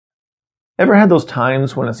Ever had those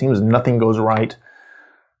times when it seems nothing goes right? It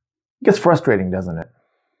gets frustrating, doesn't it?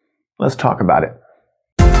 Let's talk about it.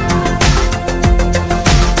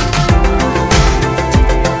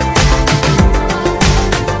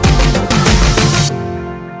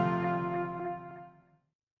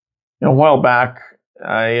 A while back,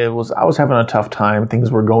 I was having a tough time. Things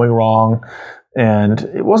were going wrong, and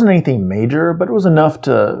it wasn't anything major, but it was enough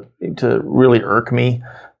to really irk me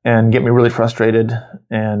and get me really frustrated.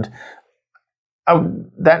 And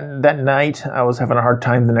that night, I was having a hard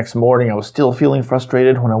time. The next morning, I was still feeling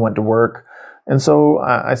frustrated when I went to work, and so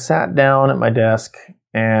I sat down at my desk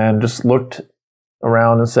and just looked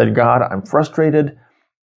around and said, "God, I'm frustrated,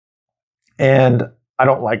 and I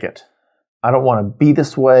don't like it. I don't want to be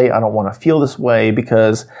this way. I don't want to feel this way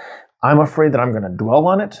because I'm afraid that I'm going to dwell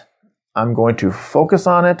on it. I'm going to focus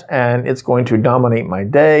on it, and it's going to dominate my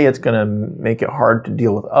day. It's going to make it hard to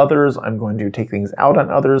deal with others. I'm going to take things out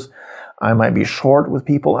on others. I might be short with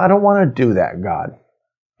people. I don't want to do that, God.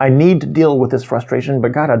 I need to deal with this frustration,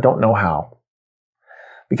 but God, I don't know how.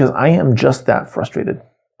 Because I am just that frustrated.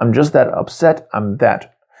 I'm just that upset. I'm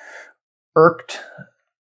that irked.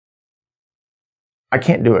 I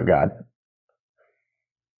can't do it, God."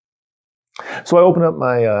 So I opened up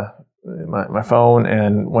my phone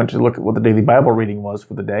and went to look at what the daily Bible reading was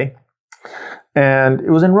for the day. And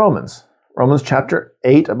it was in Romans chapter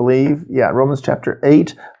 8, I believe. Yeah, Romans chapter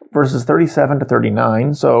 8, verses 37 to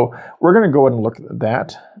 39. So we're going to go ahead and look at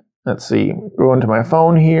that. Let's see. Go into my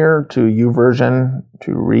phone here to YouVersion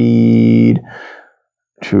to read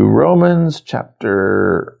to Romans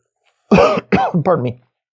chapter, pardon me,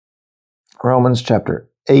 Romans chapter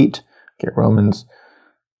 8. Okay, Romans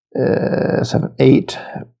 8,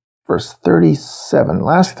 verse 37,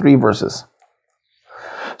 last three verses.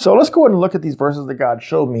 So let's go ahead and look at these verses that God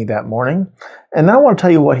showed me that morning. And then I want to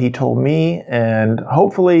tell you what he told me, and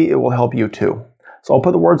hopefully it will help you too. So I'll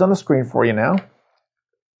put the words on the screen for you now.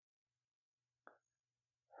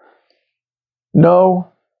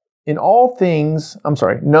 No, in all these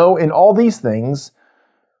things,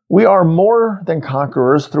 we are more than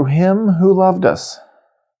conquerors through him who loved us.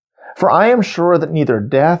 For I am sure that neither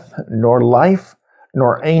death, nor life,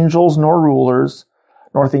 nor angels, nor rulers,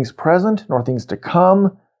 nor things present, nor things to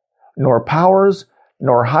come, nor powers,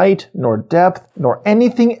 nor height, nor depth, nor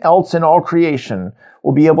anything else in all creation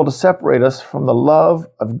will be able to separate us from the love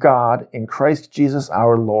of God in Christ Jesus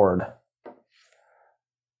our Lord.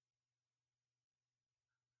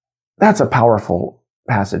 That's a powerful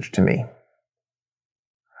passage to me.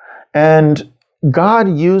 And God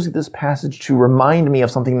used this passage to remind me of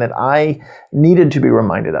something that I needed to be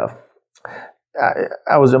reminded of.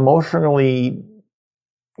 I was emotionally,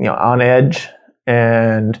 on edge,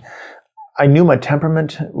 and I knew my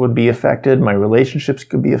temperament would be affected, my relationships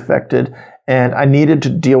could be affected, and I needed to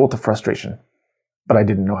deal with the frustration, but I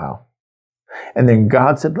didn't know how. And then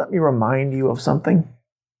God said, "Let me remind you of something.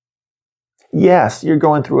 Yes, you're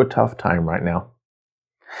going through a tough time right now.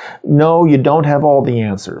 No, you don't have all the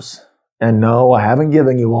answers. And no, I haven't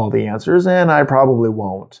given you all the answers, and I probably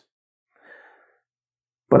won't.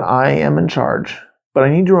 But I am in charge. But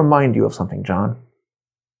I need to remind you of something, John.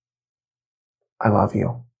 I love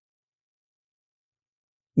you.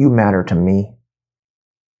 You matter to me.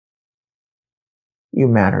 You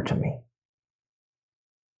matter to me."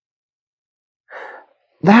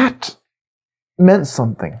 That meant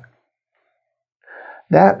something.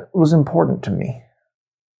 That was important to me.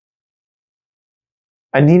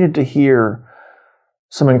 I needed to hear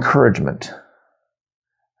some encouragement.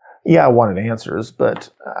 Yeah, I wanted answers,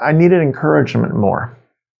 but I needed encouragement more.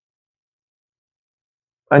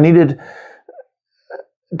 I needed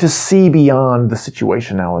to see beyond the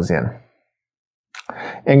situation I was in.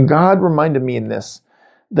 And God reminded me in this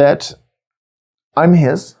that I'm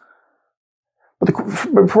his. But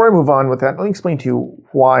before I move on with that, let me explain to you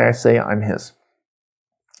why I say I'm his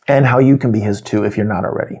and how you can be his too if you're not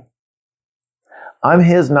already. I'm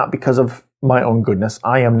his not because of my own goodness.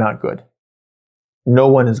 I am not good. No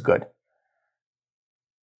one is good.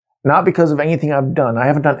 Not because of anything I've done. I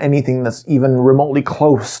haven't done anything that's even remotely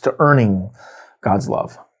close to earning God's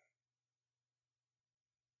love.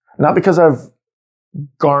 Not because I've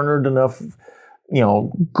garnered enough,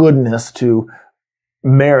 goodness to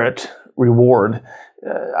merit reward.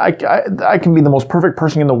 I can be the most perfect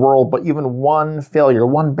person in the world, but even one failure,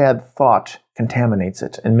 one bad thought contaminates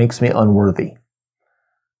it and makes me unworthy.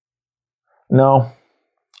 No,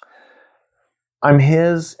 I'm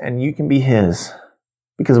his and you can be his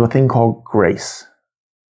because of a thing called grace.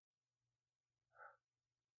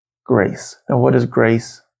 Grace. Now, what is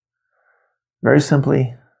grace? Very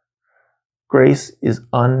simply, grace is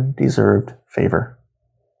undeserved favor.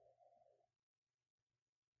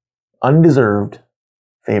 undeserved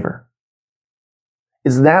favor.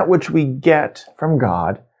 It's that which we get from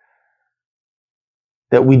God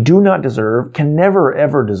that we do not deserve, can never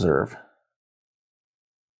ever deserve.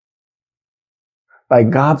 By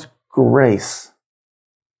God's grace,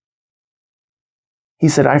 He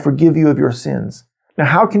said, I forgive you of your sins. Now,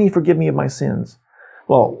 how can He forgive me of my sins?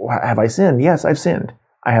 Well, have I sinned? Yes, I've sinned.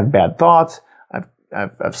 I have bad thoughts.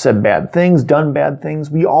 I've said bad things, done bad things.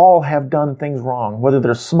 We all have done things wrong. Whether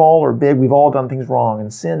they're small or big, we've all done things wrong.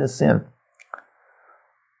 And sin is sin.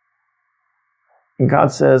 And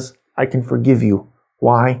God says, I can forgive you.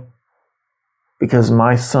 Why? Because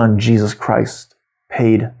my Son, Jesus Christ,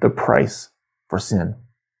 paid the price for sin.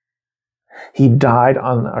 He died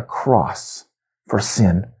on a cross for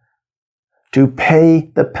sin, to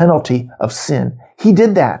pay the penalty of sin. He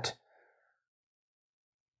did that.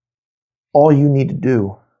 All you need to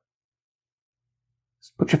do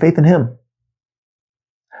is put your faith in Him.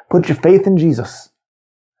 Put your faith in Jesus.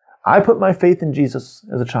 I put my faith in Jesus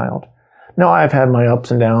as a child. Now, I've had my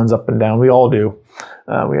ups and downs, up and down. We all do.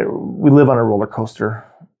 We live on a roller coaster.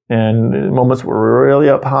 And moments where we're really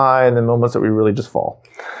up high and then moments that we really just fall.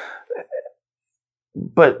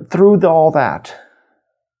 But through all that,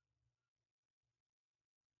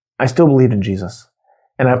 I still believed in Jesus.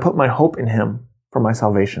 And I put my hope in Him for my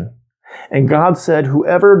salvation. And God said,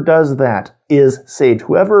 whoever does that is saved.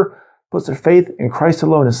 Whoever puts their faith in Christ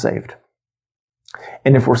alone is saved.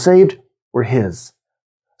 And if we're saved, we're His.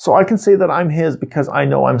 So I can say that I'm His because I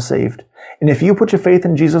know I'm saved. And if you put your faith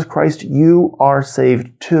in Jesus Christ, you are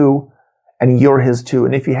saved too, and you're His too.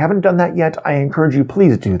 And if you haven't done that yet, I encourage you,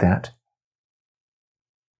 please do that.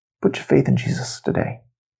 Put your faith in Jesus today.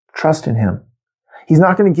 Trust in Him. He's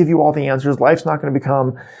not going to give you all the answers. Life's not going to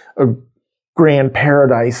become a grand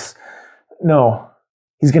paradise. No,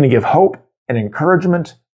 He's going to give hope and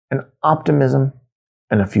encouragement and optimism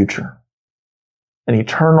and a future. An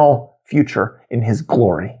eternal future in His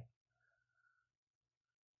glory.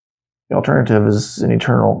 The alternative is an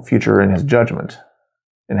eternal future in His judgment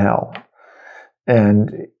in hell.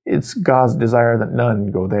 And it's God's desire that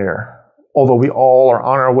none go there. Although we all are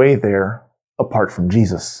on our way there apart from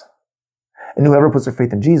Jesus. And whoever puts their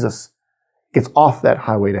faith in Jesus gets off that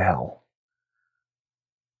highway to hell.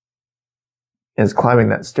 And is climbing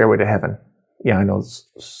that stairway to heaven. Yeah, I know it's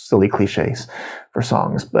silly cliches for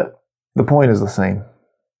songs, but the point is the same.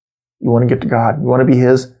 You want to get to God, you want to be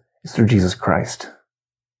His, it's through Jesus Christ.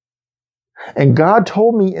 And God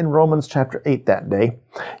told me in Romans chapter 8 that day,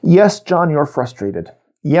 yes, John, you're frustrated.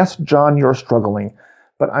 Yes, John, you're struggling.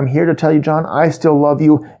 But I'm here to tell you, John, I still love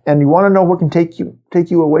you. And you want to know what can take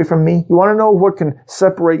you away from me? You want to know what can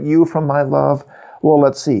separate you from my love? Well,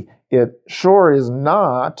 let's see. It sure is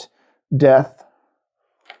not death.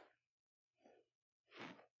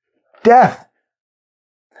 Death.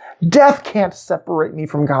 Death can't separate me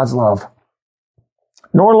from God's love.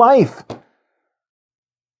 Nor life.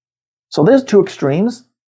 So there's two extremes.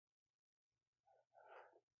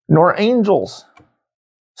 Nor angels.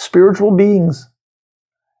 Spiritual beings.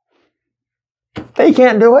 They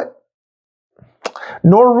can't do it.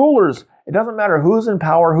 Nor rulers. It doesn't matter who's in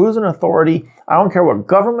power, who's in authority. I don't care what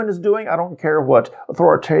government is doing. I don't care what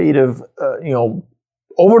authoritative,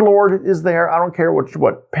 overlord is there. I don't care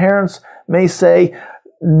what parents may say.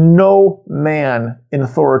 No man in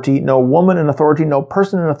authority, no woman in authority, no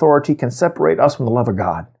person in authority can separate us from the love of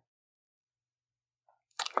God.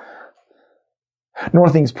 Nor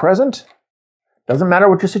things present. Doesn't matter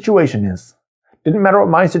what your situation is. Didn't matter what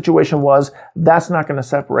my situation was. That's not going to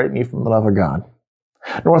separate me from the love of God.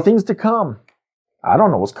 Nor things to come. I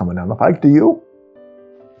don't know what's coming down the pike. Do you?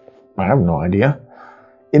 I have no idea.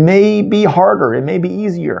 It may be harder. It may be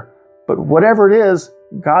easier. But whatever it is,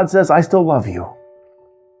 God says, I still love you.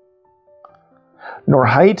 Nor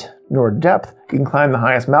height, nor depth. You can climb the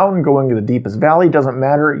highest mountain, go into the deepest valley. Doesn't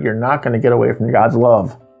matter. You're not going to get away from God's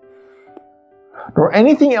love. Nor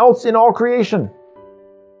anything else in all creation.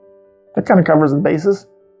 That kind of covers the bases.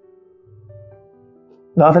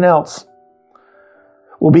 Nothing else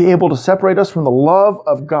will be able to separate us from the love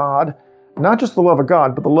of God. Not just the love of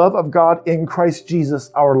God, but the love of God in Christ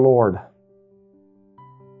Jesus our Lord.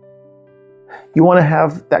 You want to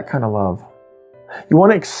have that kind of love. You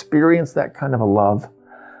want to experience that kind of a love.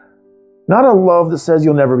 Not a love that says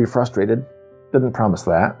you'll never be frustrated. Doesn't promise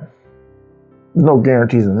that. There's no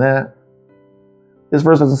guarantees in that. This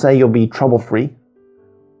verse doesn't say you'll be trouble-free.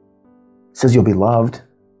 It says you'll be loved.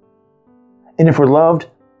 And if we're loved,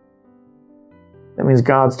 that means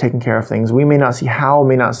God's taking care of things. We may not see how,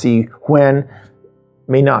 may not see when,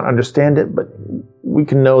 may not understand it, but we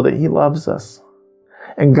can know that He loves us.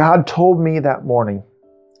 And God told me that morning,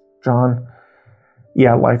 John,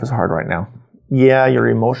 Yeah, life is hard right now. Yeah, you're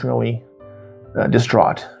emotionally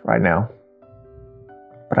distraught right now.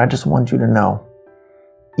 But I just want you to know,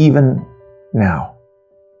 even now,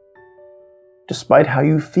 despite how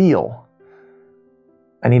you feel,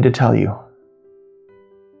 I need to tell you,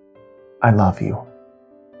 I love you.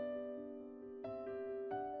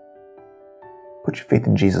 Put your faith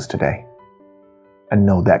in Jesus today and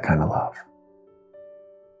know that kind of love.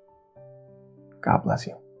 God bless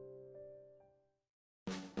you.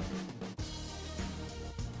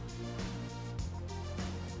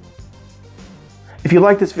 If you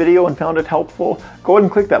liked this video and found it helpful, go ahead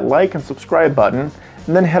and click that like and subscribe button,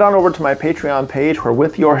 and then head on over to my Patreon page where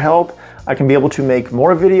with your help, I can be able to make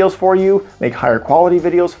more videos for you, make higher quality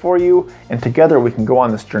videos for you, and together we can go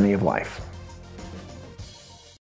on this journey of life.